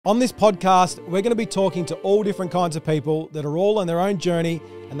On this podcast, we're going to be talking to all different kinds of people that are all on their own journey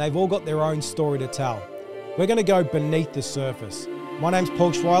and they've all got their own story to tell. We're going to go beneath the surface. My name's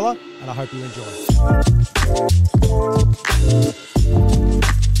Paul Schweiler and I hope you enjoy.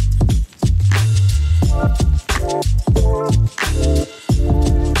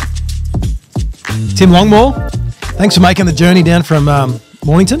 Tim Longmore, thanks for making the journey down from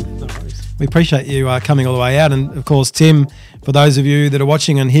Mornington. No worries. We appreciate you coming all the way out. And of course, Tim, for those of you that are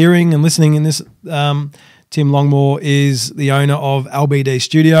watching and hearing and listening in this, Tim Longmore is the owner of LBD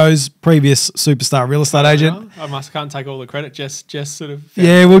Studios, previous superstar real estate agent. I can't take all the credit. Jess sort of.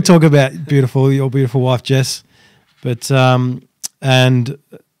 Yeah, we'll talk about your beautiful wife, Jess. But and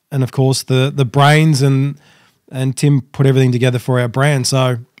of course the brains and Tim put everything together for our brand,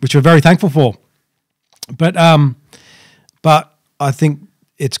 so which we're very thankful for. But I think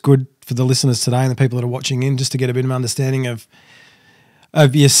it's good for the listeners today and the people that are watching in just to get a bit of understanding of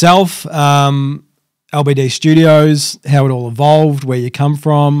yourself, LBD Studios, how it all evolved, where you come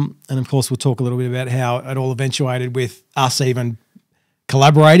from, and of course we'll talk a little bit about how it all eventuated with us even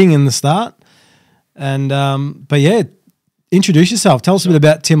collaborating in the start. And but yeah, introduce yourself. Tell us a bit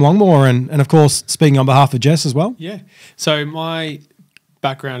about Tim Longmore and of course speaking on behalf of Jess as well. Yeah. So my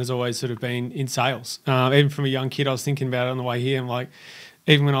background has always sort of been in sales. Even from a young kid, I was thinking about it on the way here. I'm like,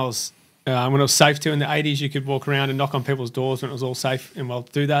 even when I was safe to in the 80s, you could walk around and knock on people's doors when it was all safe and well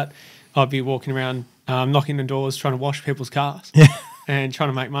to do that. I'd be walking around knocking on doors, trying to wash people's cars and trying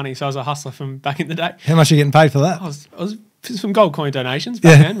to make money. So I was a hustler from back in the day. How much are you getting paid for that? I was some gold coin donations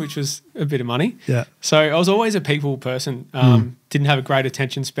back then, which was a bit of money. Yeah. So I was always a people person. Didn't have a great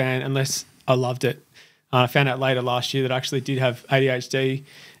attention span unless I loved it. I found out later last year that I actually did have ADHD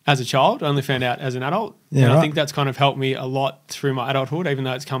as a child. I only found out as an adult. Yeah, and right. I think that's kind of helped me a lot through my adulthood, even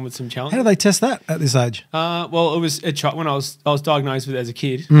though it's come with some challenges. How do they test that at this age? Well, it was when I was diagnosed with it as a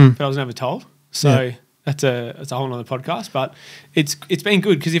kid, but I was never told. So that's a whole other podcast. But it's been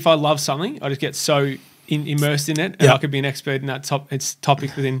good because if I love something, I just get so immersed in it, and I could be an expert in that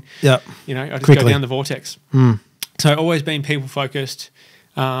topic within. I just go down the vortex. So always been people focused.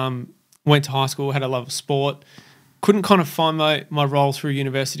 Went to high school, had a love of sport. Couldn't kind of find my role through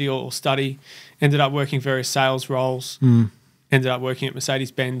university or study. Ended up working various sales roles. Ended up working at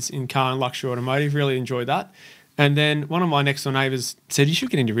Mercedes-Benz in car and luxury automotive. Really enjoyed that. And then one of my next door neighbours said, you should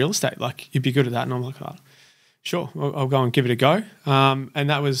get into real estate. Like, you'd be good at that. And I'm like, oh, sure, I'll go and give it a go. And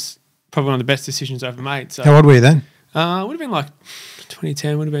that was probably one of the best decisions I ever made. So, how old were you then? Would have been like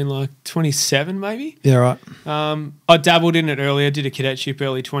 2010, would have been like 27 maybe. Yeah, right. I dabbled in it earlier, did a cadetship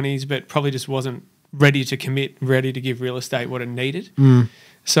early 20s, but probably just wasn't ready to commit, ready to give real estate what it needed.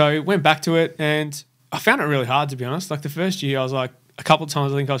 So went back to it and I found it really hard, to be honest. Like the first year I was like, a couple of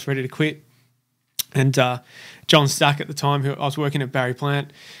times I think I was ready to quit. And John Stack at the time, who I was working at Barry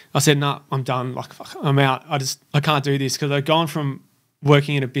Plant, I said, nah, I'm done. Like, fuck, I'm out. I can't do this because I'd gone from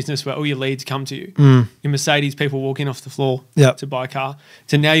working in a business where all your leads come to you. In Mercedes, people walk in off the floor to buy a car.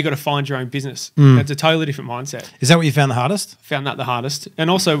 So now you've got to find your own business. It's a totally different mindset. Is that what you found the hardest? Found that the hardest.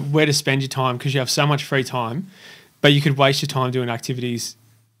 And also where to spend your time because you have so much free time, but you could waste your time doing activities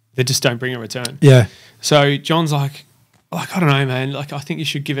that just don't bring a return. Yeah. So John's like, I don't know, man. Like, I think you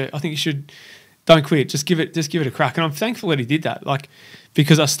should don't quit. Just give it a crack. And I'm thankful that he did that. Like,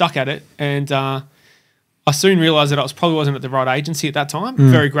 because I stuck at it and, I soon realised that I probably wasn't at the right agency at that time.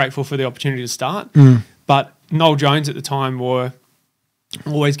 Very grateful for the opportunity to start. But Noel Jones at the time were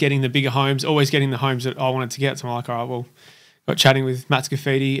always getting the bigger homes, always getting the homes that I wanted to get. So I'm like, all right, well, got chatting with Matt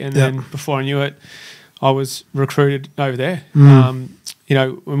Scafidi. And then before I knew it, I was recruited over there.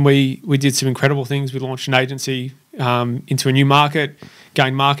 When we did some incredible things. We launched an agency into a new market,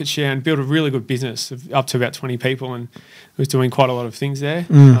 gained market share and built a really good business of up to about 20 people and was doing quite a lot of things there.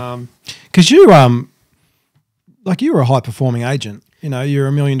 Because you were a high-performing agent. You know, you're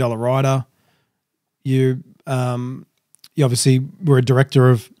 $1 million writer. You obviously were a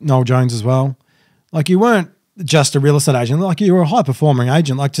director of Noel Jones as well. Like, you weren't just a real estate agent. Like, you were a high-performing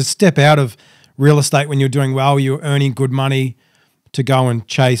agent. Like, to step out of real estate when you're doing well, you were earning good money to go and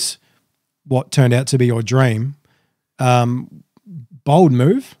chase what turned out to be your dream. Bold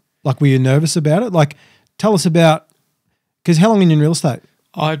move. Like, were you nervous about it? Like, tell us about – because how long were you in real estate?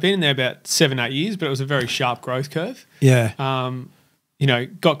 I'd been in there about 7-8 years, but it was a very sharp growth curve. Yeah.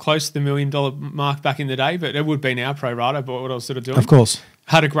 Got close to the $1 million mark back in the day, but it would be now pro rata, but what I was sort of doing. Of course.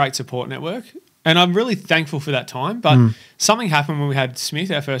 Had a great support network. And I'm really thankful for that time. But something happened when we had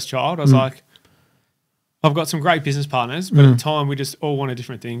Smith, our first child. I was like, I've got some great business partners, but at the time we just all wanted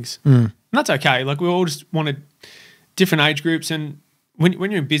different things. And that's okay. Like, we all just wanted different age groups. And when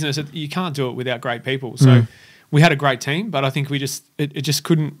you're in business, you can't do it without great people. So we had a great team, but I think we just it just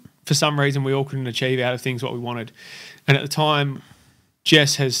couldn't, for some reason, we all couldn't achieve out of things what we wanted. And at the time,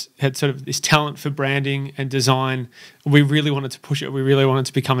 Jess had sort of this talent for branding and design. We really wanted to push it. We really wanted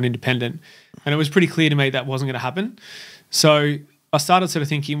to become an independent. And it was pretty clear to me that wasn't going to happen. So I started sort of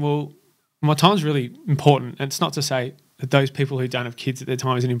thinking, well, my time's really important. And it's not to say that those people who don't have kids at their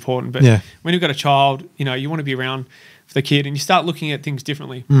time isn't important, but when you've got a child, you know, you want to be around for the kid and you start looking at things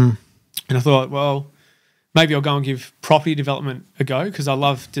differently. And I thought, well, maybe I'll go and give property development a go because I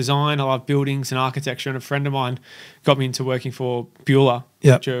love design, I love buildings and architecture. And a friend of mine got me into working for Beulah,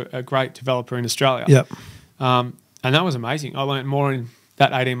 which are a great developer in Australia. And that was amazing. I learned more in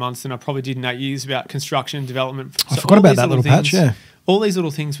that 18 months than I probably did in 8 years about construction, development. I forgot about that little patch, All these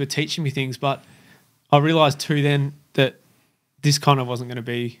little things were teaching me things, but I realised too then that this kind of wasn't going to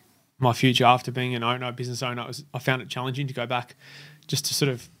be my future after being an owner, a business owner. I found it challenging to go back just to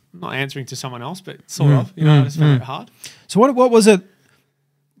sort of not answering to someone else, but sort of, you know, I just found it hard. So what was it?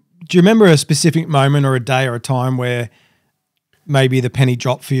 Do you remember a specific moment or a day or a time where maybe the penny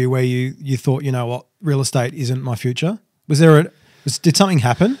dropped for you where you thought, you know what, real estate isn't my future? Did something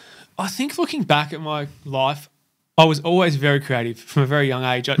happen? I think looking back at my life, I was always very creative from a very young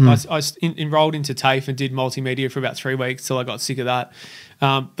age. I enrolled into TAFE and did multimedia for about 3 weeks till I got sick of that.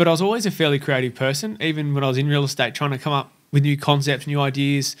 But I was always a fairly creative person, even when I was in real estate, trying to come up with new concepts, new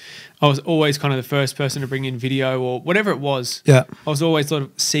ideas. I was always kind of the first person to bring in video or whatever it was. I was always sort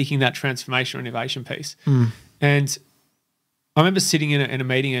of seeking that transformation or innovation piece. And I remember sitting in a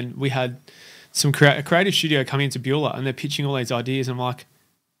meeting and we had a creative studio coming into Beulah and they're pitching all these ideas. And I'm like,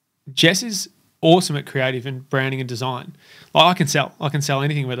 Jess is awesome at creative and branding and design. Like I can sell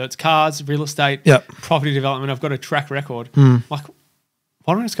anything, whether it's cars, real estate, property development. I've got a track record. Like,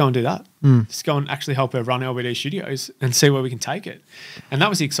 why don't we just go and do that? Just go and actually help her run LBD Studios and see where we can take it. And that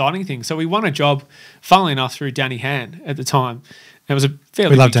was the exciting thing. So we won a job, funnily enough, through Danny Han at the time. It was a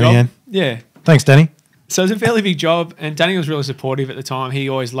fairly big job. We love Danny Han. Yeah. Thanks, Danny. So it was a fairly big job and Danny was really supportive at the time. He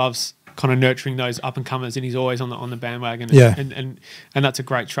always loves kind of nurturing those up and comers and he's always on the bandwagon. And that's a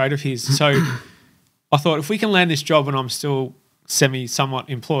great trait of his. So I thought if we can land this job and I'm still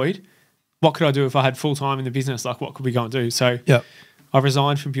somewhat employed, what could I do if I had full time in the business? Like what could we go and do? So I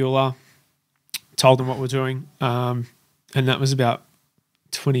resigned from Beulah, told them what we're doing, and that was about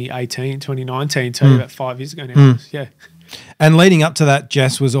 2018, 2019, so about 5 years ago now. And leading up to that,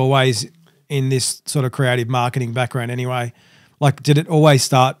 Jess was always in this sort of creative marketing background anyway. Like, did it always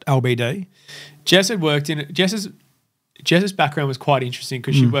start LBD? Jess had worked in Jess's background was quite interesting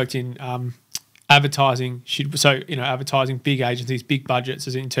because she worked in advertising. Advertising, big agencies, big budgets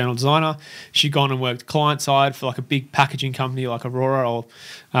as an internal designer. She'd gone and worked client side for like a big packaging company like Aurora or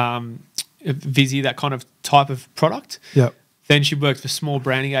Visi, that kind of type of product. Then she worked for small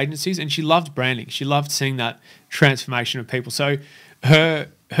branding agencies and she loved branding. She loved seeing that transformation of people. So her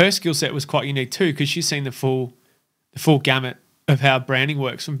skill set was quite unique too because she's seen the full gamut of how branding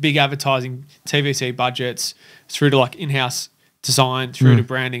works, from big advertising, TVC budgets, through to like in-house design, through to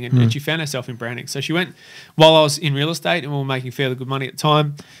branding, and she found herself in branding. So she went, while I was in real estate and we were making fairly good money at the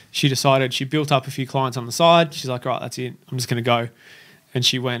time, she built up a few clients on the side. She's like, right, that's it. I'm just going to go. And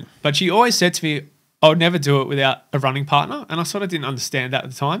she went. But she always said to me, I would never do it without a running partner. And I sort of didn't understand that at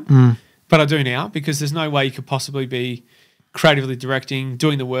the time. But I do now because there's no way you could possibly be creatively directing,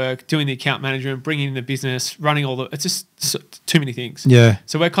 doing the work, doing the account management, bringing in the business, running it's just too many things.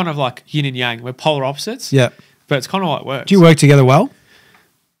 So we're kind of like yin and yang. We're polar opposites. But it's kind of like it works. Do you work together well?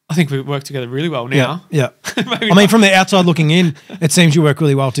 I think we work together really well now. I mean, from the outside looking in, it seems you work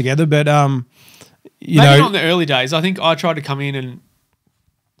really well together. But maybe not in the early days. I think I tried to come in and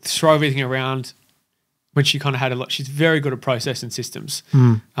throw everything around when she kind of had a lot. She's very good at process and systems.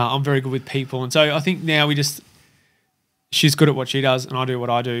 I'm very good with people, and so I think now she's good at what she does, and I do what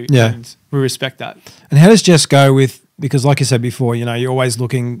I do, and we respect that. And how does Jess go with? Because, like you said before, you know, you're always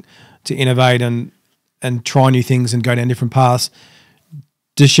looking to innovate and try new things and go down different paths.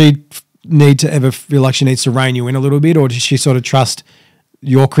 Does she need to ever feel like she needs to rein you in a little bit, or does she sort of trust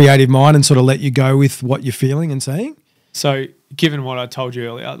your creative mind and sort of let you go with what you're feeling and saying? So, given what I told you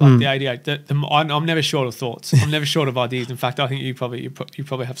earlier, like the ADHD, I'm never short of thoughts. I'm never short of ideas. In fact, I think you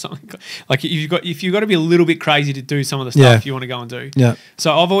probably have something like if you've got to be a little bit crazy to do some of the stuff you want to go and do.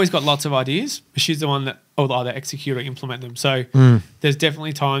 So I've always got lots of ideas, but she's the one that will either execute or implement them. So there's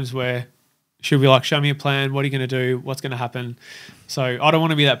definitely times where she'll be like, show me a plan. What are you going to do? What's going to happen? So I don't want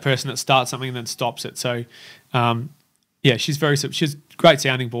to be that person that starts something and then stops it. So, she's a great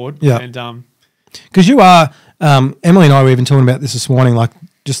sounding board. And because you are, Emily and I were even talking about this morning, like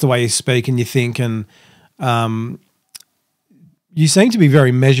just the way you speak and you think, and you seem to be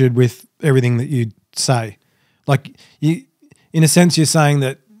very measured with everything that you say. Like you, in a sense, you're saying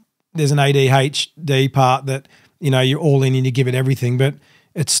that there's an ADHD part that, you know, you're all in and you give it everything, but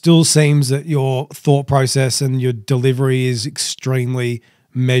it still seems that your thought process and your delivery is extremely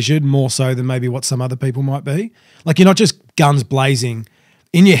measured, more so than maybe what some other people might be. Like you're not just guns blazing.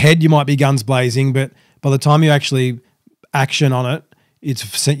 In your head, you might be guns blazing, but by the time you actually action on it, you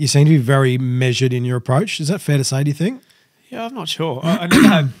seem to be very measured in your approach. Is that fair to say, do you think? Yeah, I'm not sure. I never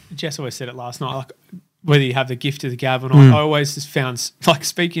had, Jess always said it last night, like whether you have the gift of the gab or not, I always just found like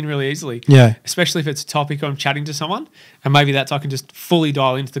speaking really easily. Yeah. Especially if it's a topic I'm chatting to someone and maybe I can just fully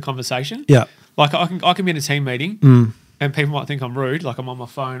dial into the conversation. Yeah. Like I can be in a team meeting and people might think I'm rude, like I'm on my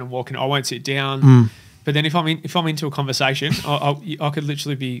phone, I'm walking, I won't sit down. But then if I'm into a conversation, I could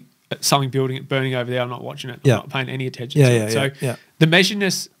literally be something burning over there. I'm not watching it. I'm not paying any attention to it. So the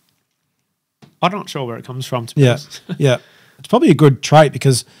measuredness, I'm not sure where it comes from, to be honest. Yeah. It's probably a good trait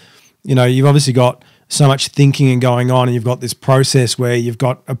because, you know, you've obviously got so much thinking and going on and you've got this process where you've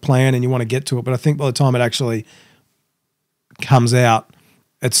got a plan and you want to get to it. But I think by the time it actually comes out,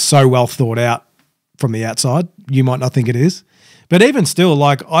 it's so well thought out from the outside. You might not think it is. But even still,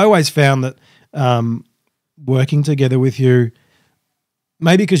 like I always found that working together with you,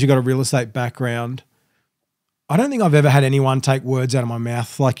 maybe because you've got a real estate background, I don't think I've ever had anyone take words out of my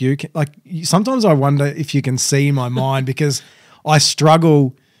mouth like you. Like sometimes I wonder if you can see my mind because I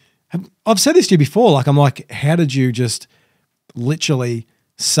struggle. I've said this to you before. Like I'm like, how did you just literally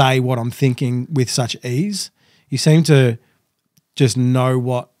say what I'm thinking with such ease? You seem to just know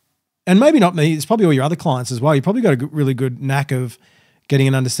what, and maybe not me. It's probably all your other clients as well. You probably got a really good knack of getting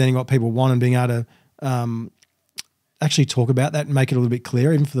an understanding what people want and being able to actually talk about that and make it a little bit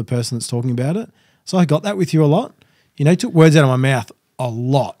clearer, even for the person that's talking about it. So I got that with you a lot. You know, you took words out of my mouth a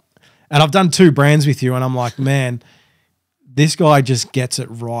lot. And I've done 2 brands with you and I'm like, man, this guy just gets it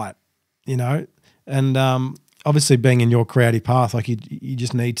right, you know? And obviously being in your creative path, like you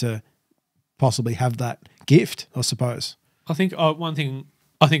just need to possibly have that gift, I suppose. I think one thing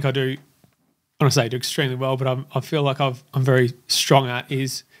I think I do, I don't say I do extremely well, but I feel like I'm very strong at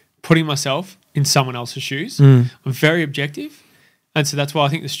is putting myself in someone else's shoes. I'm very objective. And so that's why I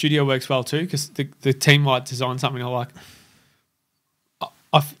think the studio works well too, because the team might design something I like.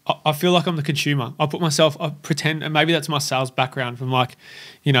 I feel like I'm the consumer. I pretend, and maybe that's my sales background from like,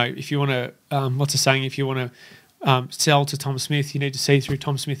 you know, if you want to, what's the saying? If you want to sell to Tom Smith, you need to see through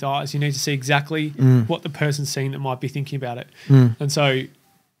Tom Smith eyes. You need to see exactly what the person's seeing that might be thinking about it. And so,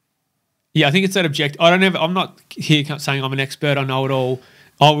 yeah, I think it's that I'm not here saying I'm an expert, I know it all.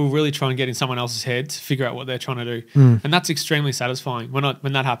 I will really try and get in someone else's head to figure out what they're trying to do. And that's extremely satisfying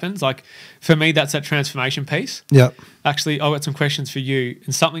when that happens. Like for me, that's that transformation piece. Yeah. Actually, I've got some questions for you,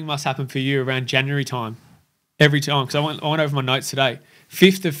 and something must happen for you around January time. Every time, because I went over my notes today.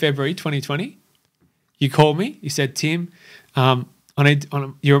 5th of February 2020, you called me. You said, Tim,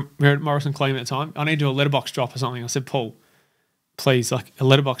 you're at Morrison Clean at the time. I need to do a letterbox drop or something. I said, Paul, please, like a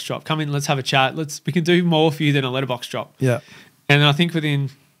letterbox drop. Come in, let's have a chat. We can do more for you than a letterbox drop. Yeah. And I think within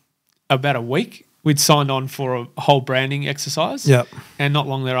about a week, we'd signed on for a whole branding exercise. Yep. And not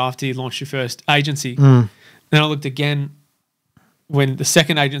long thereafter, you launched your first agency. Then I looked again when the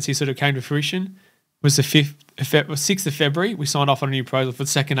second agency sort of came to fruition, was the 6th of February. We signed off on a new proposal for the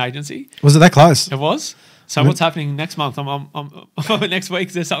second agency. Was it that close? It was. So what's happening next month? I'm next week.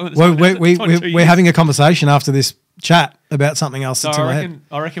 Is there something? We're having a conversation after this chat about something else. So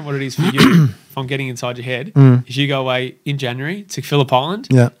I reckon what it is for you, if I'm getting inside your head, is you go away in January to Phillip Island.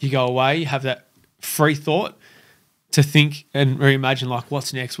 Yeah. You go away, you have that free thought to think and reimagine, like,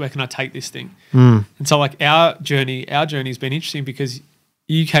 what's next? Where can I take this thing? And so, like, our journey has been interesting because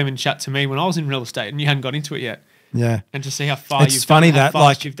you came and chat to me when I was in real estate and you hadn't got into it yet. Yeah. And to see how far you've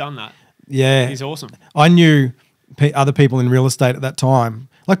done that. Yeah. Is awesome. I knew other people in real estate at that time.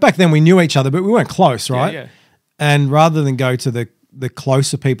 Like back then we knew each other, but we weren't close, right? Yeah. And rather than go to the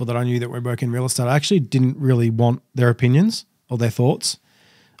closer people that I knew that were working in real estate, I actually didn't really want their opinions or their thoughts.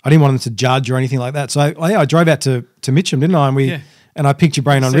 I didn't want them to judge or anything like that. So I drove out to Mitcham, didn't I? And I picked your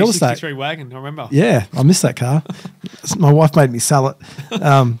brain on real estate. C63 wagon, I remember. Yeah, I missed that car. My wife made me sell it.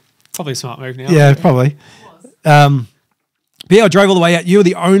 Probably a smart move now. Yeah, probably. But yeah, I drove all the way out. You were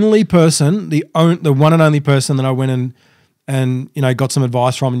the only person, the one and only person that I went and you know got some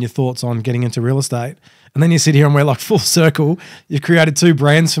advice from and your thoughts on getting into real estate. And then you sit here and we're like full circle. You've created 2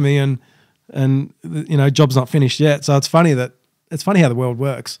 brands for me, and you know job's not finished yet. So it's funny how the world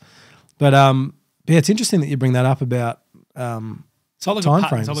works. But yeah, it's interesting that you bring that up about so I look time at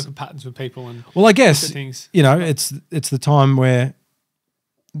frames. I look at patterns with people, and well, I guess things. You know it's the time where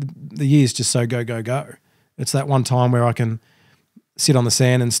the years just so go. It's that one time where I can sit on the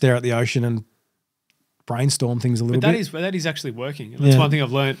sand and stare at the ocean and brainstorm things a little but bit. that is actually working. And that's one thing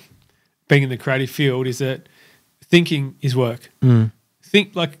I've learned being in the creative field is that thinking is work.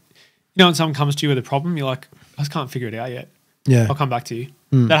 Think like, when someone comes to you with a problem, you're like, I just can't figure it out yet. Yeah. I'll come back to you.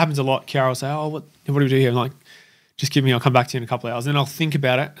 That happens a lot. Kiara will say, oh, what do we do here? I'm like, just give me, I'll come back to you in a couple of hours. And then I'll think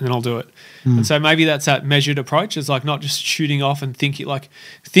about it and then I'll do it. And so maybe that's that measured approach. It's like not just shooting off and thinking. Like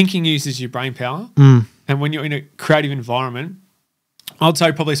thinking uses your brain power. And when you're in a creative environment, I'd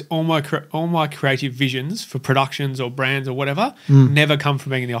say probably all my creative visions for productions or brands or whatever never come from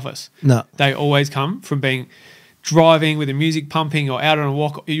being in the office. No. They always come from being driving with the music pumping or out on a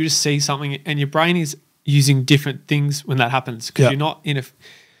walk. You just see something and your brain is using different things when that happens because you're not in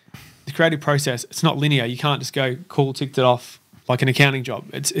the creative process. It's not linear. You can't just go, cool, ticked it off like an accounting job.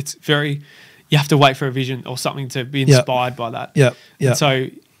 It's very, you have to wait for a vision or something to be inspired by that. And so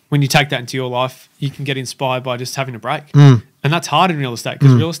when you take that into your life, you can get inspired by just having a break. And that's hard in real estate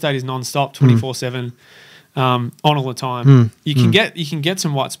because real estate is non-stop, 24/7, on all the time. You can get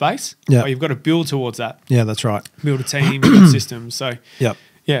some white space, but you've got to build towards that. Yeah, that's right. Build a team, build systems. So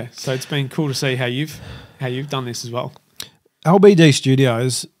so it's been cool to see how you've done this as well. LBD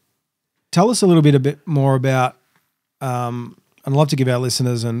Studios, tell us a bit more about. I'd love to give our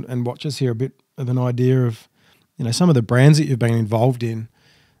listeners and watchers here a bit of an idea of, some of the brands that you've been involved in.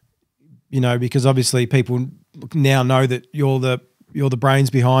 Because obviously people now know that you're the brains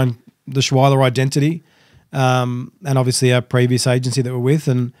behind the Schweiler identity, and obviously our previous agency that we're with,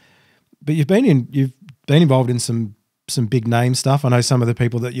 but you've been involved in some big name stuff. I know some of the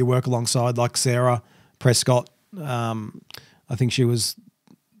people that you work alongside, like Sarah Prescott. I think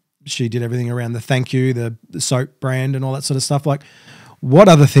she did everything around the Thank You, the soap brand, and all that sort of stuff. Like, what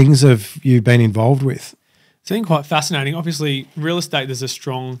other things have you been involved with? It's been quite fascinating. Obviously, real estate, there's a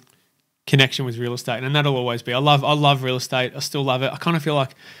strong connection with real estate, and that'll always be. I love real estate. I still love it. I kind of feel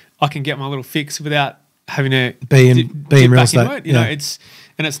like I can get my little fix without having to be in real estate.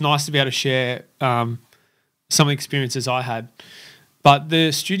 It's nice to be able to share some of the experiences I had. But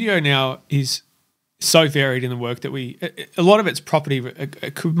the studio now is so varied in the work that a lot of it's property.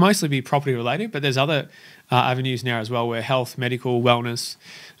 It could mostly be property related, but there's other avenues now as well, where health, medical, wellness,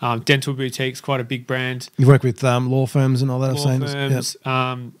 dental boutiques, quite a big brand. You work with law firms and all that. Law firms.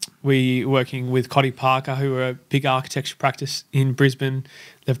 Yep. We working with Cotty Parker, who are a big architecture practice in Brisbane.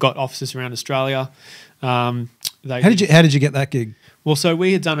 They've got offices around Australia. How did you get that gig? Well, so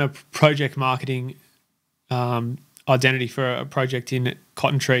we had done a project marketing identity for a project in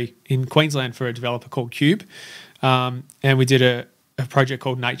Cotton Tree in Queensland for a developer called Cube, and we did a project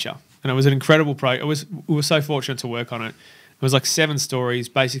called Nature, and it was an incredible project. We were so fortunate to work on it. It was like 7 stories,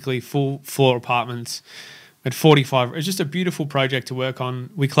 basically full floor apartments. At 45, it was just a beautiful project to work on.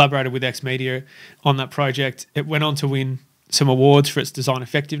 We collaborated with X Media on that project. It went on to win some awards for its design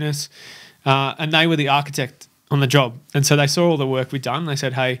effectiveness, and they were the architect on the job. And so they saw all the work we'd done. They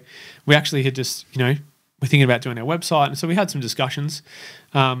said, hey, we actually had just, we're thinking about doing our website. And so we had some discussions.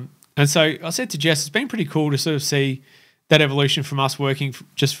 And so I said to Jess, it's been pretty cool to sort of see that evolution from us working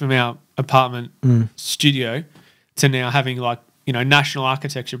just from our apartment studio to now having national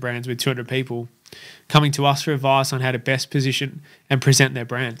architecture brands with 200 people coming to us for advice on how to best position and present their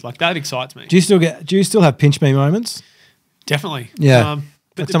brand. Like, that excites me. Do you still have pinch me moments? Definitely. Yeah.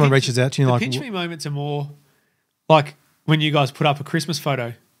 But someone reaches out to you, the pinch me moments are more like when you guys put up a Christmas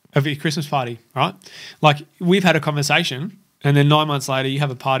photo of your Christmas party, right? Like, we've had a conversation and then 9 months later you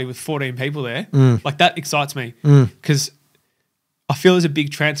have a party with 14 people there. Like, that excites me because I feel there's a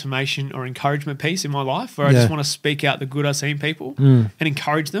big transformation or encouragement piece in my life where I just want to speak out the good I see in people and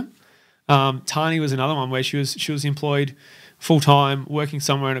encourage them. Tani was another one where she was employed full-time, working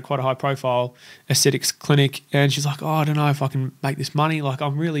somewhere in a quite a high-profile aesthetics clinic, and she's like, oh, I don't know if I can make this money. Like,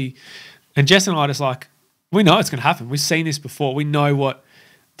 I'm really... And Jess and I are just like, we know it's going to happen. We've seen this before. We know what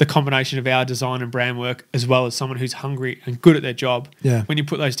the combination of our design and brand work, as well as someone who's hungry and good at their job, when you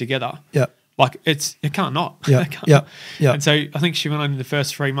put those together, like, it can't not. And so I think she went on in the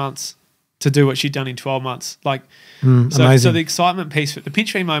first 3 months to do what she'd done in 12 months. Like, so the excitement piece, the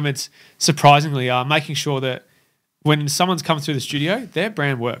pinch me moments, surprisingly, are making sure that when someone's come through the studio, their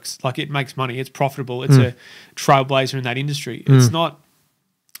brand works. Like, it makes money, it's profitable, it's a trailblazer in that industry. It's not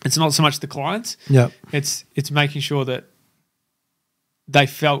so much the clients. It's making sure that they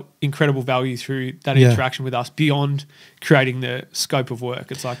felt incredible value through that interaction with us beyond creating the scope of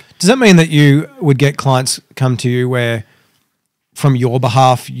work. It's like, does that mean that you would get clients come to you where, from your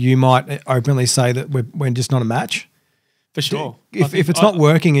behalf, you might openly say that we're just not a match? For sure. If it's not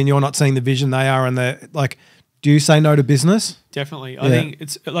working and you're not seeing the vision they are, and they're like, do you say no to business? Definitely. I think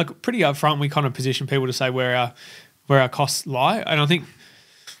it's like pretty upfront. We kind of position people to say where our costs lie, and I think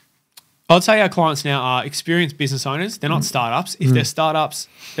I'd say our clients now are experienced business owners. They're not startups. If they're startups,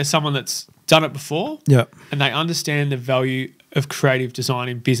 they're someone that's done it before, and they understand the value of creative design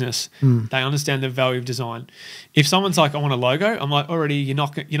in business. They understand the value of design. If someone's like, I want a logo, I'm like, already you're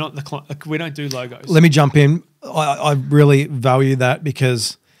not the client. Like, we don't do logos. Let me jump in. I really value that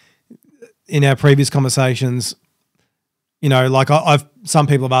because in our previous conversations, you know, like some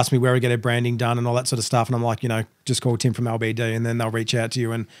people have asked me where we get our branding done and all that sort of stuff, and I'm like, you know, just call Tim from LBD, and then they'll reach out to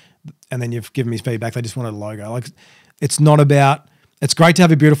you, and then you've given me feedback. They just wanted a logo. Like, it's not about. It's great to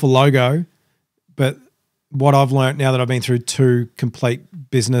have a beautiful logo, but what I've learned now that I've been through 2 complete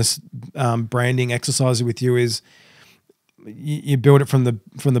business branding exercises with you is you build it from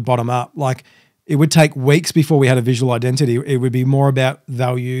the bottom up. Like, it would take weeks before we had a visual identity. It would be more about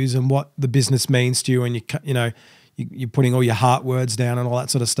values and what the business means to you, and you're putting all your heart words down and all that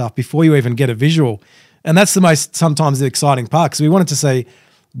sort of stuff before you even get a visual. And that's sometimes the exciting part, because we wanted to say,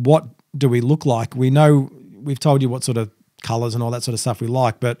 what do we look like? We know we've told you what sort of colors and all that sort of stuff we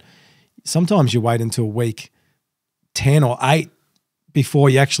like, but sometimes you wait until week 10 or 8 before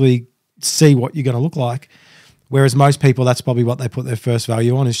you actually see what you're going to look like. Whereas most people, that's probably what they put their first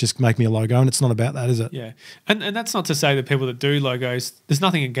value on, is just make me a logo, and it's not about that, is it? Yeah. And that's not to say that people that do logos, there's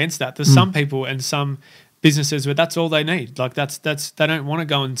nothing against that. There's some people and some businesses where that's all they need. Like, that's they don't want to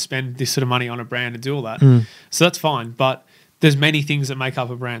go and spend this sort of money on a brand and do all that. So that's fine. But there's many things that make up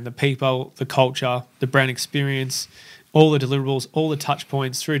a brand: the people, the culture, the brand experience, all the deliverables, all the touch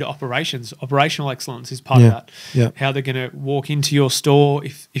points through to operations. Operational excellence is part of that. Yeah. How they're going to walk into your store,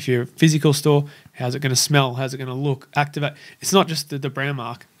 if you're a physical store, how's it going to smell? How's it going to look? Activate. It's not just the brand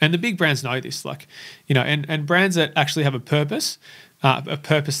mark. And the big brands know this, like, you know, and brands that actually have a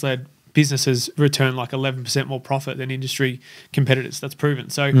purpose-led businesses return like 11% more profit than industry competitors. That's proven.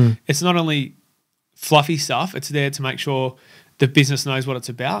 So it's not only fluffy stuff, it's there to make sure the business knows what it's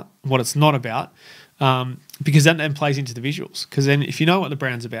about, what it's not about. Because that then plays into the visuals. Because then if you know what the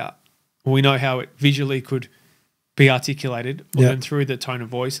brand's about, we know how it visually could be articulated, or then through the tone of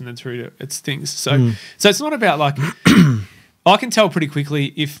voice and then through to its things. So it's not about like, I can tell pretty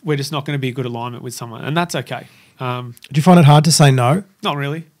quickly if we're just not going to be a good alignment with someone, and that's okay. Do you find it hard to say no? Not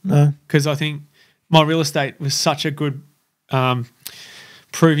really. No. Because I think my real estate was such a good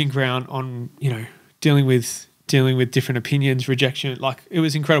proving ground on, you know, dealing with different opinions, rejection. Like, it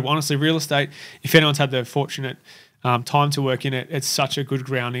was incredible. Honestly, real estate, if anyone's had the fortunate time to work in it, it's such a good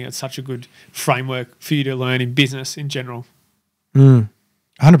grounding. It's such a good framework for you to learn in business in general. 100%.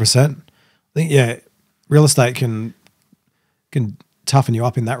 I think, real estate can toughen you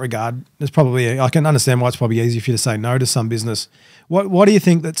up in that regard. There's probably, I can understand why it's probably easy for you to say no to some business. What do you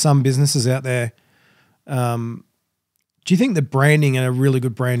think that some businesses out there, do you think that branding and a really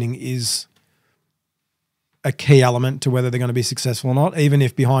good branding is a key element to whether they're going to be successful or not, even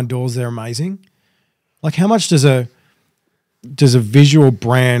if behind doors they're amazing? Like, how much does a visual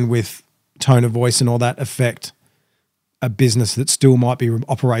brand with tone of voice and all that affect a business that still might be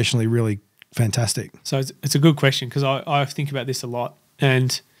operationally really fantastic? So it's a good question, because I think about this a lot,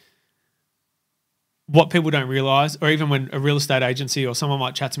 and what people don't realize, or even when a real estate agency or someone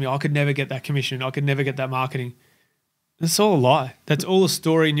might chat to me, I could never get that commission, I could never get that marketing. That's all a lie. That's all a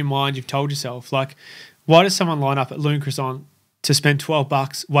story in your mind you've told yourself. Like, why does someone line up at Loon Croissant to spend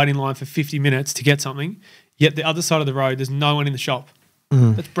 $12, wait in line for 50 minutes to get something, yet the other side of the road, there's no one in the shop?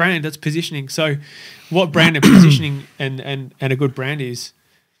 That's brand, that's positioning. So what brand and positioning and a good brand is,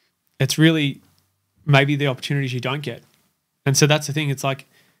 it's really maybe the opportunities you don't get. And so that's the thing. It's like,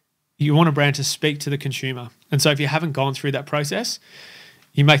 you want a brand to speak to the consumer. And so if you haven't gone through that process,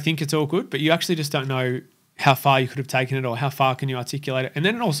 you may think it's all good, but you actually just don't know how far you could have taken it, or how far can you articulate it. And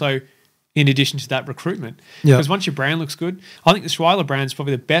then also, in addition to that, recruitment. Because once your brand looks good, I think the Schweiler brand is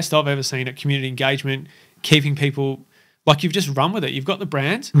probably the best I've ever seen at community engagement, keeping people, like, you've just run with it. You've got the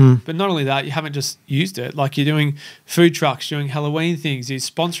brand, but not only that, you haven't just used it. Like, you're doing food trucks, doing Halloween things, you're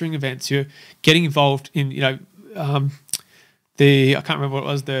sponsoring events, you're getting involved in, you know, I can't remember what it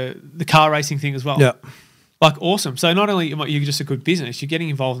was, the car racing thing as well. Yeah. Like, awesome. So not only are you just a good business, you're getting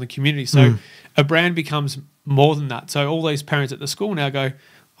involved in the community. So a brand becomes more than that. So all these parents at the school now go,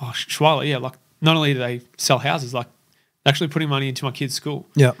 oh, Schweiler, yeah, like, not only do they sell houses, like, they're actually putting money into my kid's school.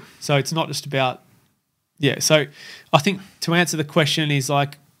 Yeah. So it's not just about, so I think to answer the question is,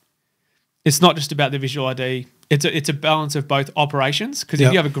 like, it's not just about the visual ID. It's a balance of both operations, because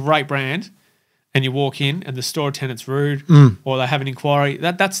if you have a great brand and you walk in and the store attendant's rude or they have an inquiry,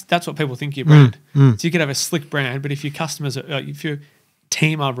 that's what people think of your brand. So you could have a slick brand, but if your customers, if your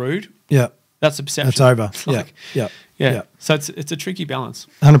team are rude, that's the perception. It's over. Like, yeah. So it's a tricky balance.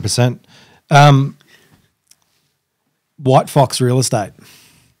 100%. White Fox Real Estate.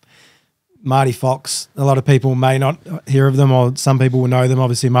 Marty Fox. A lot of people may not hear of them, or some people will know them.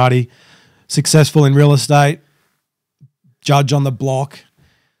 Obviously, Marty, successful in real estate, judge on the block.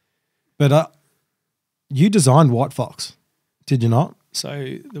 But you designed White Fox, did you not?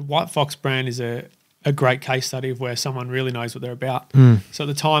 So the White Fox brand is a great case study of where someone really knows what they're about. So at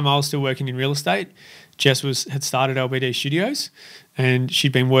the time I was still working in real estate, Jess had started LBD Studios, and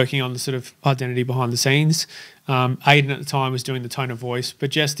she'd been working on the sort of identity behind the scenes. Aidan at the time was doing the tone of voice,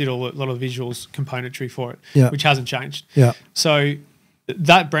 but Jess did a lot of visuals componentry for it, which hasn't changed. So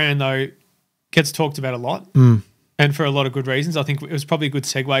that brand, though, gets talked about a lot, and for a lot of good reasons. I think it was probably a good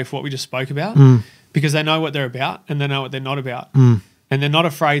segue for what we just spoke about, because they know what they're about and they know what they're not about. And they're not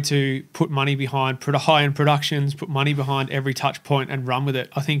afraid to put money behind high-end productions, put money behind every touch point and run with it.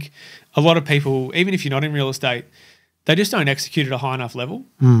 I think a lot of people, even if you're not in real estate, they just don't execute at a high enough level.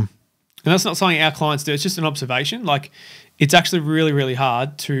 And that's not something our clients do. It's just an observation. Like, it's actually really, really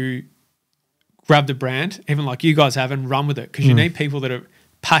hard to grab the brand, even like you guys have, and run with it, because you need people that are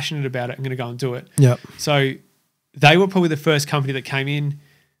passionate about it and going to go and do it. So they were probably the first company that came in.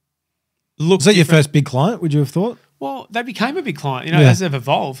 Was that your first big client, would you have thought? Well, they became a big client, as they've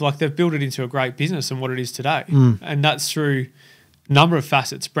evolved. Like, they've built it into a great business and what it is today. And that's through a number of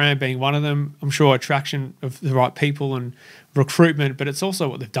facets, brand being one of them. I'm sure attraction of the right people and recruitment, but it's also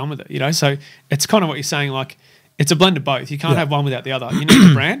what they've done with it, So it's kind of what you're saying, like, it's a blend of both. You can't have one without the other. You need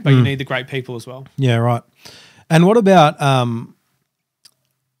the brand, but you need the great people as well. Yeah, right. And what about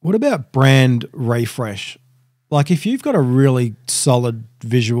brand refresh? Like, if you've got a really solid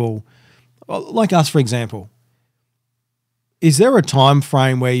visual, like us, for example, is there a time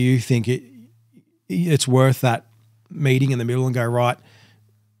frame where you think it's worth that meeting in the middle and go, right,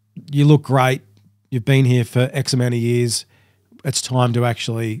 you look great, you've been here for X amount of years, it's time to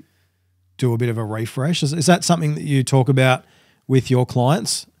actually do a bit of a refresh? Is that something that you talk about with your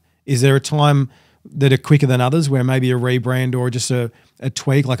clients? Is there a time that are quicker than others where maybe a rebrand or just a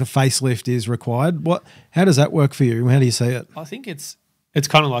tweak, like a facelift, is required? How does that work for you? How do you see it? I think it's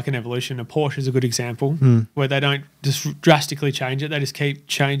kind of like an evolution. A Porsche is a good example where they don't just drastically change it. They just keep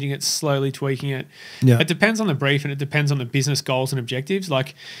changing it, slowly tweaking it. It depends on the brief and it depends on the business goals and objectives.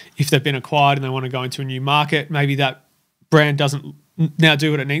 Like, if they've been acquired and they want to go into a new market, maybe that brand doesn't now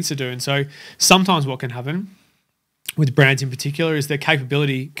do what it needs to do. And so sometimes what can happen with brands in particular is their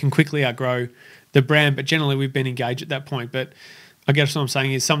capability can quickly outgrow the brand, but generally we've been engaged at that point. But I guess what I'm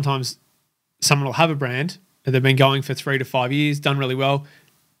saying is sometimes someone will have a brand that they've been going for 3 to 5 years, done really well,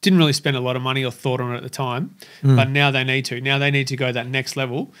 didn't really spend a lot of money or thought on it at the time, but now they need to. Now they need to go that next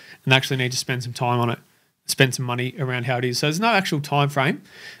level and actually need to spend some time on it, spend some money around how it is. So there's no actual time frame,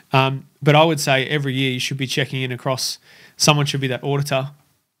 but I would say every year you should be checking in across. Someone should be that auditor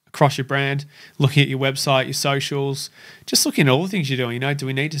across your brand, looking at your website, your socials, just looking at all the things you're doing. Do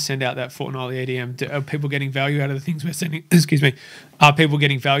we need to send out that fortnightly EDM? Are people getting value out of the things we're sending? Excuse me. Are people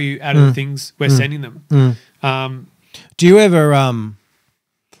getting value out of the things we're sending them? Do you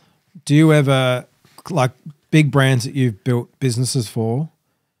ever like big brands that you've built businesses for?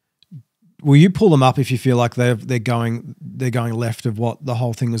 Will you pull them up if you feel like they're going left of what the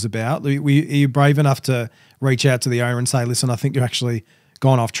whole thing was about? Are you brave enough to reach out to the owner and say, listen, I think you're actually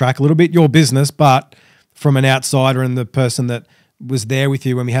gone off track a little bit, your business, but from an outsider and the person that was there with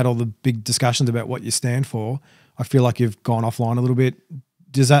you when we had all the big discussions about what you stand for, I feel like you've gone offline a little bit.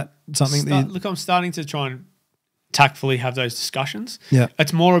 Is that something look, I'm starting to try and tactfully have those discussions. Yeah.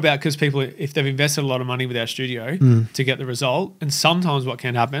 It's more about, because people, if they've invested a lot of money with our studio to get the result, and sometimes what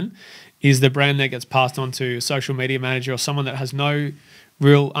can happen is the brand that gets passed on to a social media manager or someone that has no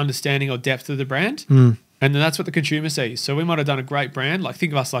real understanding or depth of the brand. And then that's what the consumer sees. So we might have done a great brand, like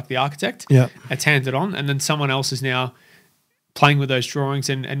think of us like the architect. It's handed on, and then someone else is now playing with those drawings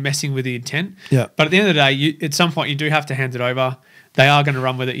and messing with the intent. But at the end of the day, at some point you do have to hand it over. They are going to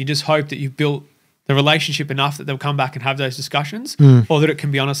run with it. You just hope that you've built the relationship enough that they'll come back and have those discussions, or that it can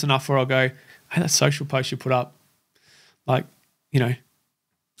be honest enough where I'll go, hey, that social post you put up, like,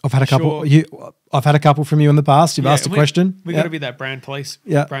 I've had a couple. Sure. I've had a couple from you in the past. You've asked a question. We got to be that brand police,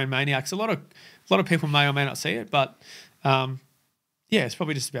 brand maniacs. A lot of people may or may not see it, but it's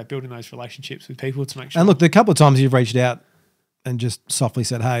probably just about building those relationships with people to make sure. And look, the couple of times you've reached out and just softly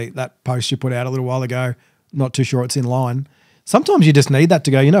said, "Hey, that post you put out a little while ago, not too sure it's in line." Sometimes you just need that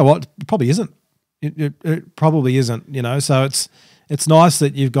to go, you know what? It probably isn't. It probably isn't. So it's nice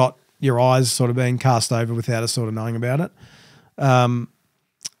that you've got your eyes sort of being cast over without us sort of knowing about it.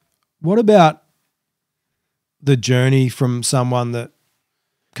 What about the journey from someone that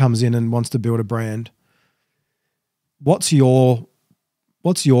comes in and wants to build a brand? What's your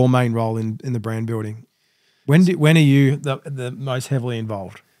main role in the brand building? When are you the most heavily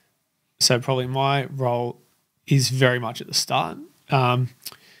involved? So probably my role is very much at the start. And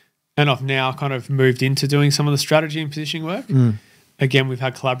I've now kind of moved into doing some of the strategy and positioning work. Again, we've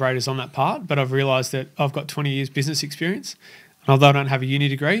had collaborators on that part, but I've realised that I've got 20 years business experience. And although I don't have a uni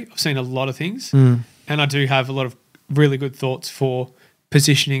degree, I've seen a lot of things. And I do have a lot of really good thoughts for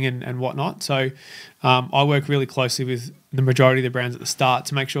positioning and whatnot. So I work really closely with the majority of the brands at the start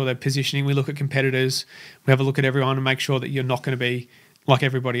to make sure they're positioning. We look at competitors. We have a look at everyone and make sure that you're not going to be like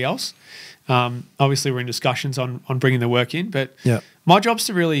everybody else. Obviously, we're in discussions on bringing the work in. But my job's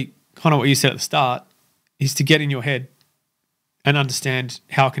to really, kind of what you said at the start, is to get in your head and understand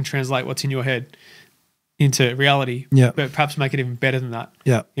how I can translate what's in your head into reality, but perhaps make it even better than that.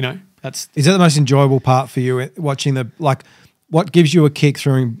 You know, is that the most enjoyable part for you, watching what gives you a kick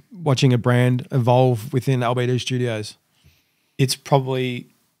through watching a brand evolve within LBD Studios? It's probably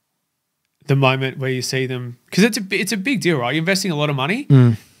the moment where you see them, because it's a big deal, right? You're investing a lot of money,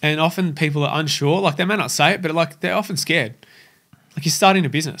 and often people are unsure. Like, they may not say it, but like they're often scared. Like, you're starting a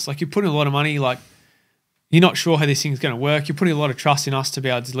business, like you're putting a lot of money, like you're not sure how this thing's going to work. You're putting a lot of trust in us to be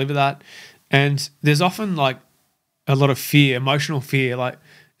able to deliver that. And there's often like a lot of fear, emotional fear, like,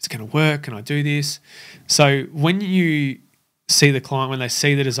 it's going to work, can I do this? So when you see the client, when they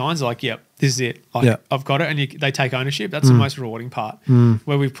see the designs, they're like, yep, this is it. Like, I've got it. And they take ownership. That's the most rewarding part,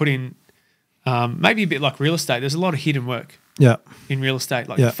 where we've put in maybe a bit like real estate. There's a lot of hidden work in real estate,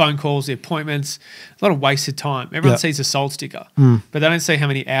 like the phone calls, the appointments, a lot of wasted time. Everyone sees the sold sticker, but they don't see how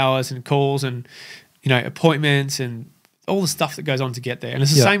many hours and calls and, you know, appointments and all the stuff that goes on to get there. And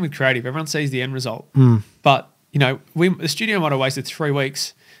it's the same with creative. Everyone sees the end result. But, you know, the studio might have wasted 3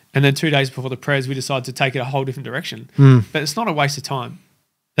 weeks, and then 2 days before the prez, we decided to take it a whole different direction. But it's not a waste of time.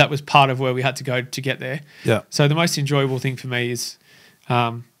 That was part of where we had to go to get there. So the most enjoyable thing for me is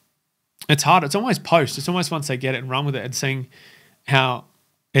it's hard. It's almost post. It's almost once they get it and run with it and seeing how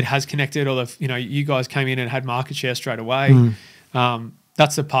it has connected, or you know, you guys came in and had market share straight away.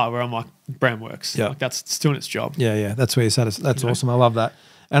 That's the part where I'm like, brand works. Like, it's doing its job. That's where you said it. That's awesome. I love that.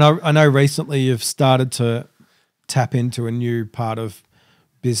 And I know recently you've started to tap into a new part of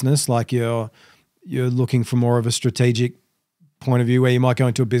business, like you're looking for more of a strategic point of view, where you might go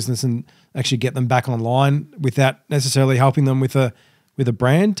into a business and actually get them back online without necessarily helping them with a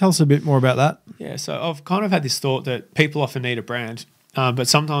brand. Tell us a bit more about that. Yeah, so I've kind of had this thought that people often need a brand, but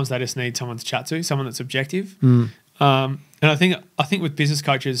sometimes they just need someone to chat to, someone that's objective. And I think with business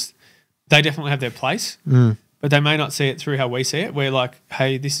coaches, they definitely have their place, but they may not see it through how we see it. We're like,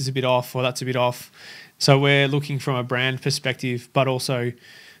 hey, this is a bit off, or that's a bit off. So we're looking from a brand perspective, but also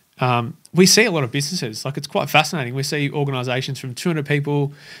we see a lot of businesses. Like, it's quite fascinating. We see organisations from 200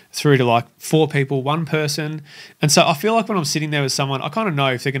 people through to like 4 people, 1 person. And so I feel like when I'm sitting there with someone, I kind of know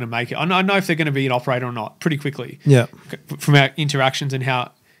if they're going to make it. I know if they're going to be an operator or not pretty quickly. From our interactions and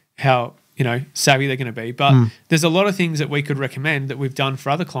how you know, savvy they're going to be. But there's a lot of things that we could recommend that we've done for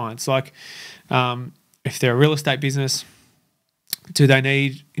other clients. Like, if they're a real estate business, do they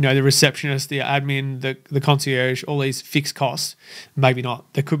need, you know, the receptionist, the admin, the concierge, all these fixed costs? Maybe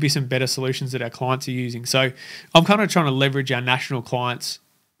not. There could be some better solutions that our clients are using. So I'm kind of trying to leverage our national clients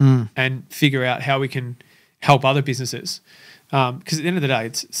and figure out how we can help other businesses. Because at the end of the day,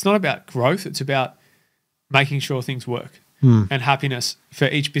 it's not about growth. It's about making sure things work. And happiness for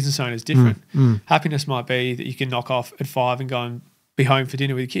each business owner is different. Happiness might be that you can knock off at 5 and go and be home for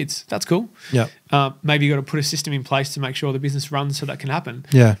dinner with your kids. That's cool. Maybe you got to put a system in place to make sure the business runs so that can happen.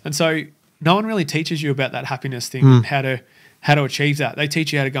 And so no one really teaches you about that happiness thing and how to achieve that. They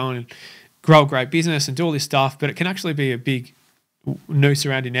teach you how to go and grow a great business and do all this stuff, but it can actually be a big noose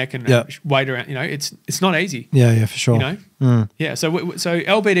around your neck and weight around. You know, it's not easy. For sure. You know, So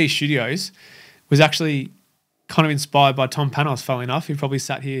LBD Studios was actually kind of inspired by Tom Panos, funnily enough. He probably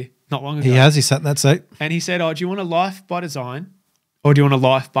sat here not long ago. He sat in that seat. And he said, do you want a life by design or do you want a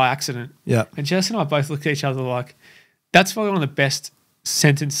life by accident? And Jess and I both looked at each other like, that's probably one of the best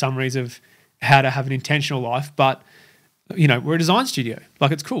sentence summaries of how to have an intentional life. But, you know, we're a design studio.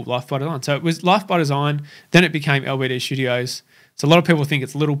 Like, it's cool, life by design. So it was life by design. Then it became LBD Studios. So a lot of people think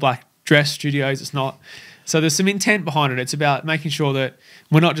it's Little Black Dress Studios. It's not. So there's some intent behind it. It's about making sure that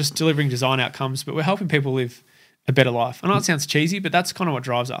we're not just delivering design outcomes, but we're helping people live a better life. I know it sounds cheesy, but that's kind of what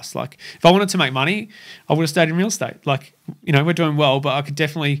drives us. Like, if I wanted to make money, I would have stayed in real estate. Like, you know, we're doing well, but I could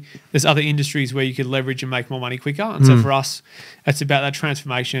definitely, there's other industries where you could leverage and make more money quicker. And so for us, it's about that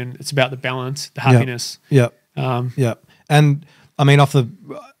transformation. It's about the balance, the happiness. And I mean,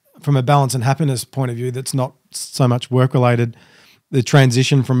 from a balance and happiness point of view, that's not so much work related. The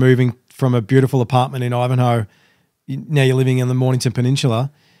transition from moving from a beautiful apartment in Ivanhoe, now you're living in the Mornington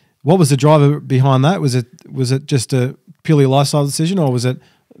Peninsula. What was the driver behind that? Was it just a purely lifestyle decision, or was it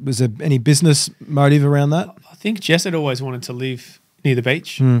Was there any business motive around that? I think Jess had always wanted to live near the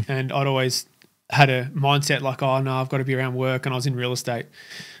beach, and I'd always had a mindset like, oh, no, I've got to be around work, and I was in real estate.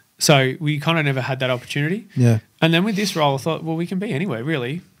 So we kind of never had that opportunity. Yeah. And then with this role, I thought, well, we can be anywhere,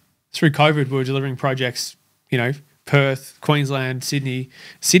 really. Through COVID, we were delivering projects, you know, Perth, Queensland, Sydney.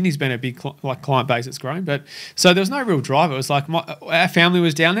 Sydney's been a big client base that's grown. But so there was no real drive. It was like our family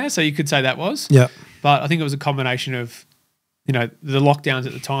was down there, so you could say that was. Yeah. But I think it was a combination of, you know, the lockdowns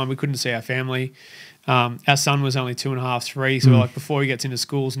at the time. We couldn't see our family. Our son was only 2.5, 3. So we're like, before he gets into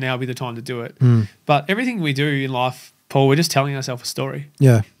schools, now would be the time to do it. But everything we do in life, Paul, we're just telling ourselves a story.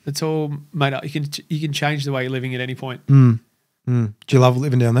 Yeah. It's all made up. You can change the way you're living at any point. Do you love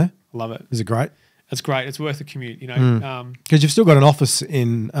living down there? Love it. Is it great? It's great. It's worth a commute, you know. Because you've still got an office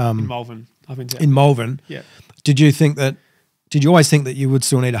in Malvern. In Malvern. Yeah. Did you always think that you would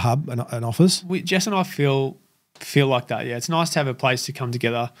still need a hub, an office? Jess and I feel like that. Yeah, it's nice to have a place to come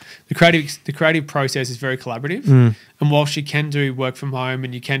together. The creative process is very collaborative, and whilst you can do work from home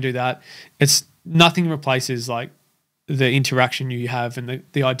and you can do that, it's nothing replaces like the interaction you have and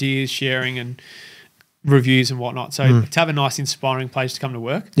the ideas sharing and reviews and whatnot. So to have a nice, inspiring place to come to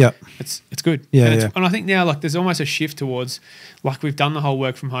work, it's good. And I think now like there's almost a shift towards like we've done the whole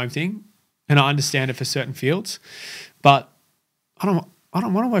work from home thing, and I understand it for certain fields, but I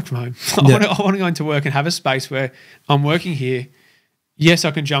don't want to work from home. I want to go into work and have a space where I'm working here. Yes,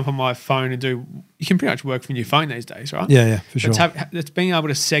 I can jump on my phone and do. You can pretty much work from your phone these days, right? Yeah, for sure. It's being able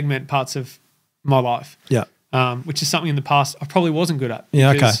to segment parts of my life. Yeah. Which is something in the past I probably wasn't good at.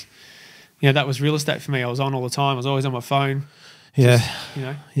 Yeah. Okay. You know, that was real estate for me. I was on all the time. I was always on my phone. Yeah. Just, you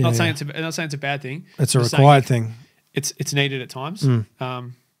know, not saying it's a bad thing. It's a required thing. It's needed at times.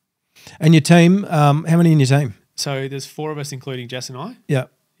 And your team, how many in your team? So there's 4 of us, including Jess and I. Yeah.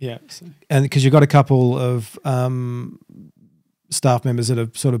 Yeah. So. And because you've got a couple of staff members that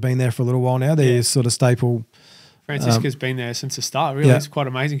have sort of been there for a little while now. They're sort of staple. Francisca's been there since the start. Really, it's quite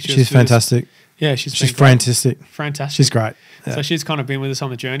amazing. She's fantastic. Yeah, she's fantastic. Fantastic. She's great. Yeah. So she's kind of been with us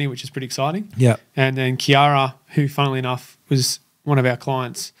on the journey, which is pretty exciting. Yeah. And then Kiara, who funnily enough was one of our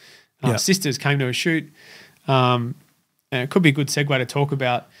clients' sisters, came to a shoot. And it could be a good segue to talk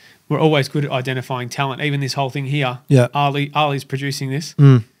about. We're always good at identifying talent. Even this whole thing here. Yeah. Ali's producing this.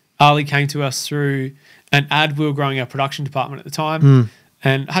 Ali came to us through an ad. We were growing our production department at the time,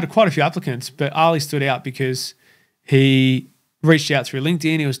 and had quite a few applicants. But Ali stood out because he reached out through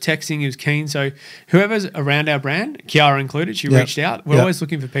LinkedIn. He was texting. He was keen. So whoever's around our brand, Kiara included, she reached out. We're always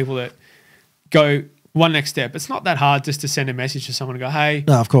looking for people that go one next step. It's not that hard just to send a message to someone and go, "Hey,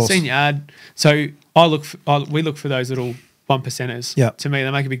 no, of course, seen your ad." So we look for those little 1%ers. Yeah. To me,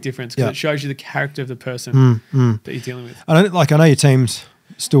 they make a big difference because it shows you the character of the person that you're dealing with. I know your team's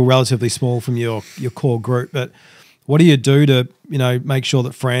still relatively small from your core group, but what do you do to make sure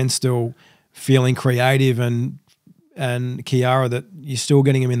that Fran's still feeling creative and Kiara, that you're still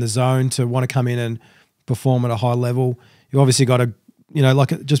getting them in the zone to want to come in and perform at a high level? You obviously got to,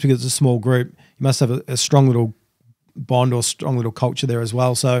 just because it's a small group, you must have a strong little bond or strong little culture there as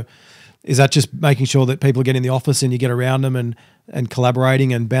well. So is that just making sure that people get in the office and you get around them and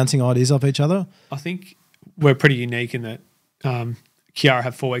collaborating and bouncing ideas off each other? I think we're pretty unique in that Kiara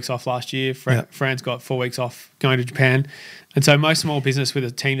had 4 weeks off last year. Fran's got 4 weeks off going to Japan. And so most small business with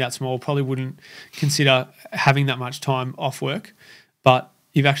a team that small probably wouldn't consider having that much time off work. But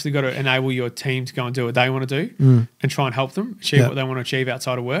you've actually got to enable your team to go and do what they want to do and try and help them achieve what they want to achieve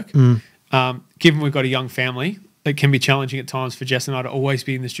outside of work. Given we've got a young family, it can be challenging at times for Jess and I to always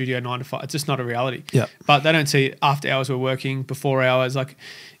be in the studio 9 to 5. It's just not a reality. Yeah. But they don't see after hours we're working, before hours. Like,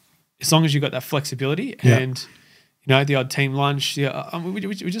 as long as you've got that flexibility and the odd team lunch,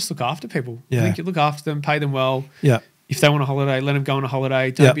 we just look after people. I think you look after them, pay them well. Yeah. If they want a holiday, let them go on a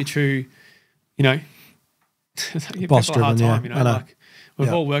holiday. Don't be too, boss driven. A hard time, Like,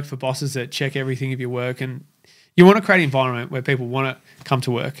 we've all worked for bosses that check everything of your work, and you want to create an environment where people want to come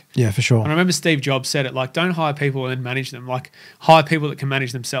to work. Yeah, for sure. And I remember Steve Jobs said it, like, don't hire people and manage them. Like, hire people that can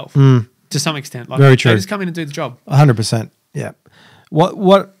manage themselves to some extent. Like, very true. They just come in and do the job. 100%. Yeah.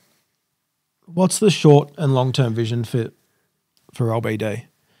 What's the short and long term vision for LBD?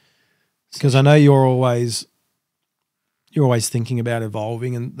 Because I know you're always thinking about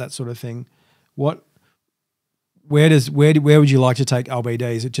evolving and that sort of thing. Where would you like to take LBD?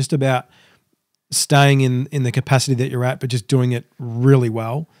 Is it just about staying in the capacity that you're at, but just doing it really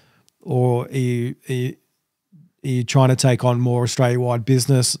well, or are you trying to take on more Australia-wide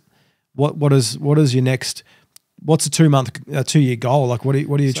business? What is your next? What's a 2-year goal? Like, what are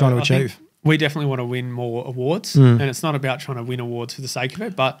you trying to achieve? We definitely want to win more awards, and it's not about trying to win awards for the sake of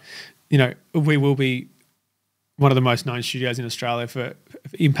it, but we will be one of the most known studios in Australia for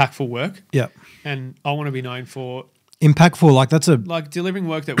impactful work. Yeah. And I want to be known for impactful. Like that's delivering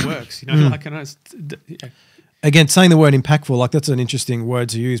work that works, you know, like, I know yeah. Again, saying the word impactful, like that's an interesting word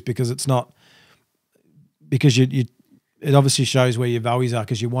to use because it's not, because it obviously shows where your values are,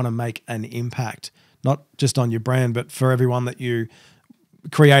 because you want to make an impact, not just on your brand, but for everyone that you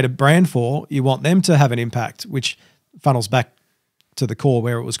create a brand for, you want them to have an impact, which funnels back to the core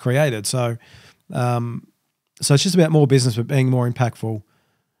where it was created. So, so it's just about more business, but being more impactful.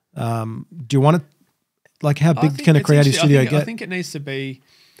 Do you want to, like, how big can a creative studio get? I think it needs to be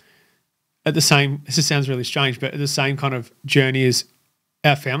at the same, this sounds really strange, but at the same kind of journey as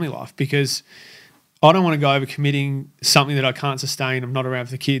our family life, because I don't want to go over committing something that I can't sustain. I'm not around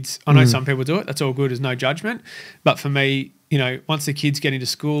for the kids. I know some people do it. That's all good. There's no judgment. But for me, you know, once the kids get into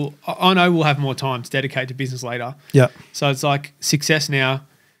school, I know we'll have more time to dedicate to business later. Yeah. So it's like success now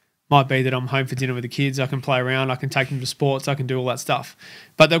might be that I'm home for dinner with the kids. I can play around. I can take them to sports. I can do all that stuff.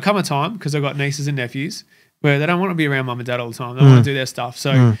 But there'll come a time, because I've got nieces and nephews, where they don't want to be around mum and dad all the time. They want to do their stuff.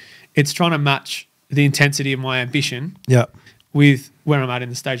 So it's trying to match the intensity of my ambition with where I'm at in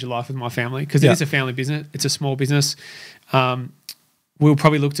the stage of life with my family, because it is a family business. It's a small business. We'll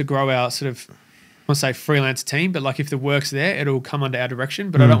probably look to grow our sort of, I want to say freelance team, but like if the work's there, it'll come under our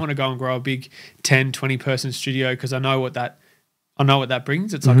direction. But I don't want to go and grow a big 10, 20 person studio, because I know what that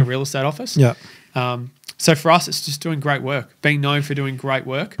brings. It's like a real estate office. Yeah. So for us, it's just doing great work, being known for doing great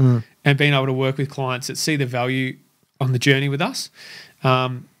work, and being able to work with clients that see the value on the journey with us.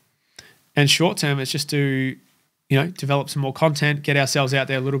 And short term, it's just to, you know, develop some more content, get ourselves out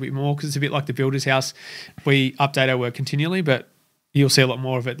there a little bit more, because it's a bit like the builder's house. We update our work continually, but you'll see a lot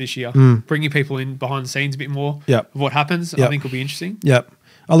more of it this year. Bringing people in behind the scenes a bit more of what happens, I think will be interesting. Yep.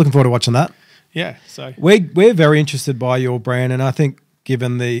 I'm looking forward to watching that. Yeah. So we're very interested by your brand, and I think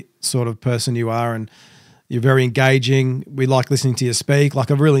given the sort of person you are, and you're very engaging, we like listening to you speak.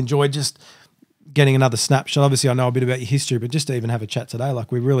 Like, I've really enjoyed just getting another snapshot. Obviously, I know a bit about your history, but just to even have a chat today,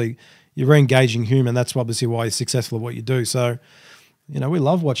 like you're a very engaging human. That's obviously why you're successful at what you do. So, you know, we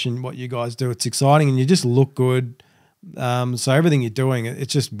love watching what you guys do. It's exciting, and you just look good. So everything you're doing,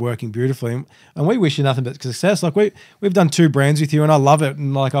 it's just working beautifully. And we wish you nothing but success. Like we've done 2 brands with you, and I love it.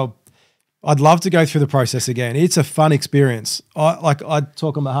 And like I'd love to go through the process again. It's a fun experience. I'd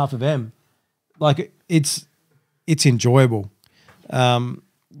talk on behalf of Em. Like it's enjoyable.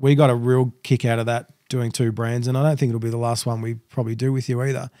 We got a real kick out of that, doing 2 brands, and I don't think it'll be the last one we probably do with you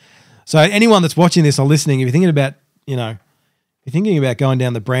either. So anyone that's watching this or listening, if you're thinking about, you know, if you're thinking about going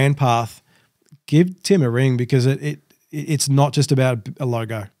down the brand path, give Tim a ring, because it's not just about a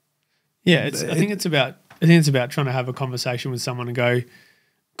logo. Yeah, I think it's about trying to have a conversation with someone and go,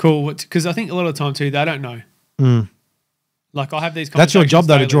 cool, because I think a lot of the time too, they don't know. Like, I have these conversations. That's your job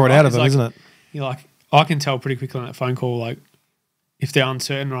though, to draw it out of them, isn't it? You're like, I can tell pretty quickly on that phone call, like, if they're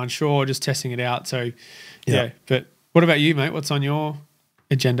uncertain or unsure, or just testing it out. So, yeah. But what about you, mate? What's on your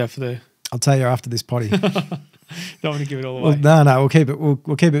agenda for the... I'll tell you after this potty. Don't want to give it all away. Well, no, we'll keep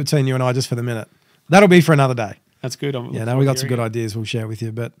it between you and I just for the minute. That'll be for another day. That's good. We got some good ideas we'll share with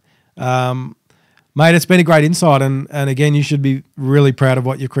you. But, mate, it's been a great insight. And again, you should be really proud of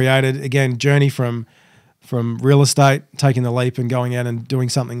what you've created. Again, journey from real estate, taking the leap and going out and doing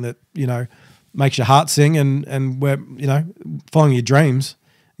something that, you know, makes your heart sing, and we're, you know, following your dreams.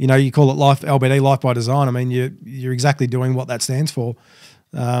 You know, you call it life, LBD, life by design. I mean, you're exactly doing what that stands for.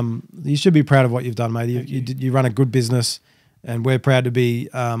 You should be proud of what you've done, mate. You run a good business, and we're proud to be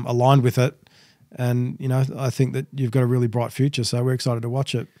aligned with it. And, you know, I think that you've got a really bright future, so we're excited to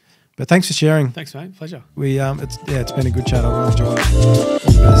watch it. But thanks for sharing. Thanks, mate. Pleasure. It's been a good chat. I've really enjoyed it. All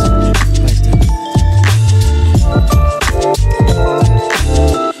the best. Thanks,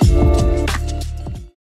 Tim.